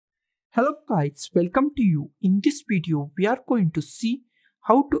Hello guys, welcome to you. In this video, we are going to see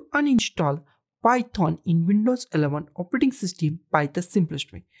how to uninstall Python in Windows 11 operating system by the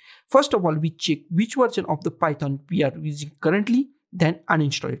simplest way. First of all, we check which version of the Python we are using currently, then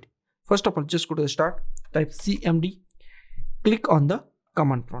uninstall it. First of all, just go to the start, type cmd, click on the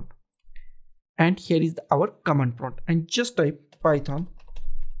command prompt. And here is our command prompt. And just type Python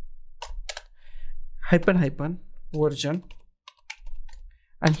 -- version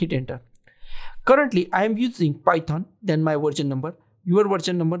and hit enter. Currently I am using Python, then my version number. Your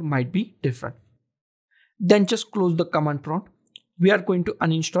version number might be different. Then just close the command prompt. We are going to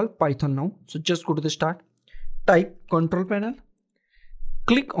uninstall Python now. So just go to the start, type control panel,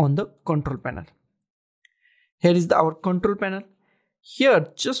 click on the control panel. Here is our control panel. Here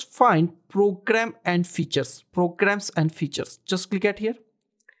just find programs and features. Just click at here.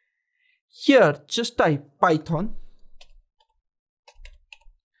 Here just type Python.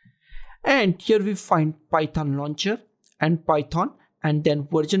 And here we find Python launcher and Python, and then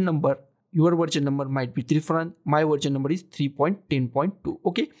version number. Your version number might be different. My version number is 3.10.2.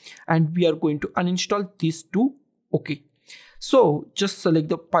 Okay, and we are going to uninstall these two. Okay, so just select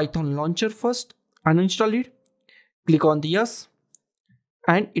the Python launcher first, uninstall it, click on the yes,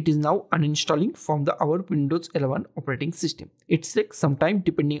 and it is now uninstalling from our Windows 11 operating system. It takes some time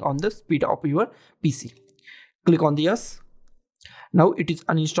depending on the speed of your PC. Click on the yes. Now it is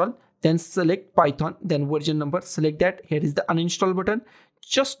uninstalled. Then select Python, then version number, select that. Here is the uninstall button.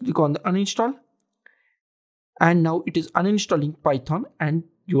 Just click on the uninstall. And now it is uninstalling Python and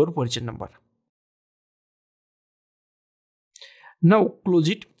your version number. Now close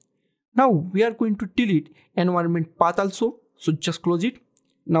it. Now we are going to delete environment path also. So just close it.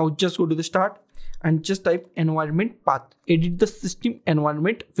 Now just go to the start and just type environment path. Edit the system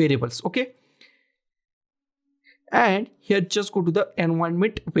environment variables. Okay. And here just go to the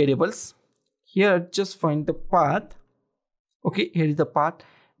environment variables. Here just find the path. Okay, here is the path.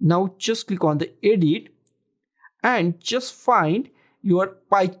 Now just click on the edit and just find your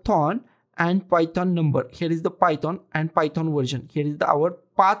Python and Python number. Here is the Python and Python version. Here is our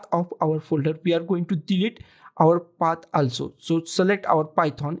path of our folder. We are going to delete our path also. So select our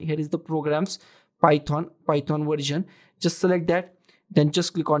Python. Here is the programs, Python version. Just select that. Then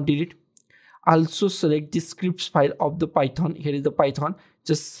just click on delete. Also select the scripts file of the Python. Here is the Python.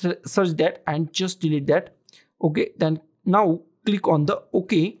 Just search that and just delete that. Okay, then now click on the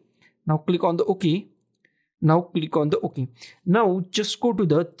OK. Now click on the OK. Now click on the OK. Now just go to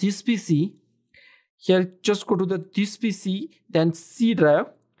the this PC. Here just go to the this PC, then C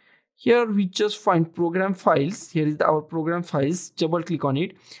drive. Here we just find program files. Here is our program files. Double click on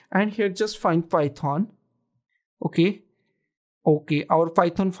it and here just find Python. Okay, our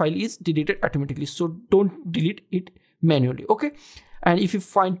Python file is deleted automatically, so don't delete it manually. Okay, and if you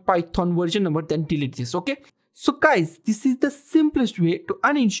find Python version number, then delete this. Okay, so guys, this is the simplest way to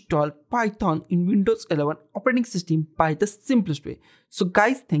uninstall Python in Windows 11 operating system by the simplest way. So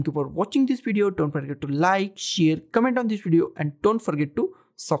guys, thank you for watching this video. Don't forget to like, share, comment on this video, and don't forget to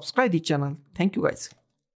subscribe the channel. Thank you guys.